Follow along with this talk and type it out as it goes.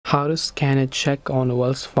how to scan a check on the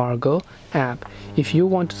Wells Fargo app. If you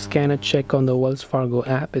want to scan a check on the Wells Fargo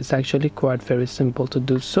app, it's actually quite very simple to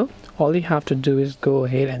do so. All you have to do is go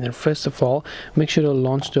ahead and then first of all make sure to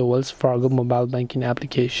launch the Wells Fargo mobile banking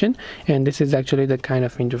application, and this is actually the kind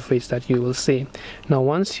of interface that you will see. Now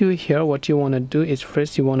once you're here, what you want to do is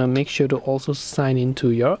first you want to make sure to also sign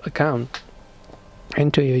into your account.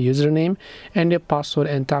 Enter your username and your password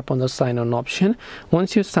and tap on the sign on option.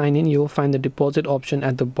 Once you sign in, you will find the deposit option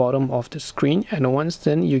at the bottom of the screen, and once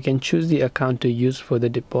then you can choose the account to use for the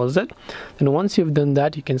deposit. And once you've done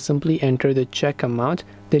that, you can simply enter the check amount.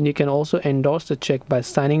 Then you can also endorse the check by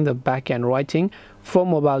signing the back and writing "for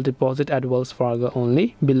mobile deposit at Wells Fargo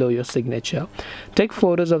only" below your signature. Take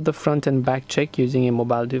photos of the front and back check using a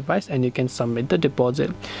mobile device and you can submit the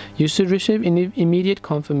deposit. You should receive immediate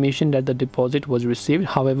confirmation that the deposit was received.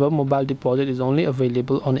 However, mobile deposit is only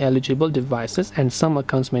available on eligible devices and some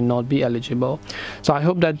accounts may not be eligible. So I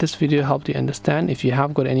hope that this video helped you understand. If you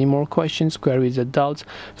have got any more questions, queries or doubts,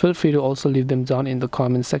 feel free to also leave them down in the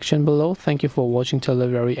comment section below. Thank you for watching till the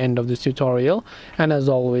very end of this tutorial, and as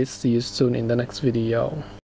always, see you soon in the next video.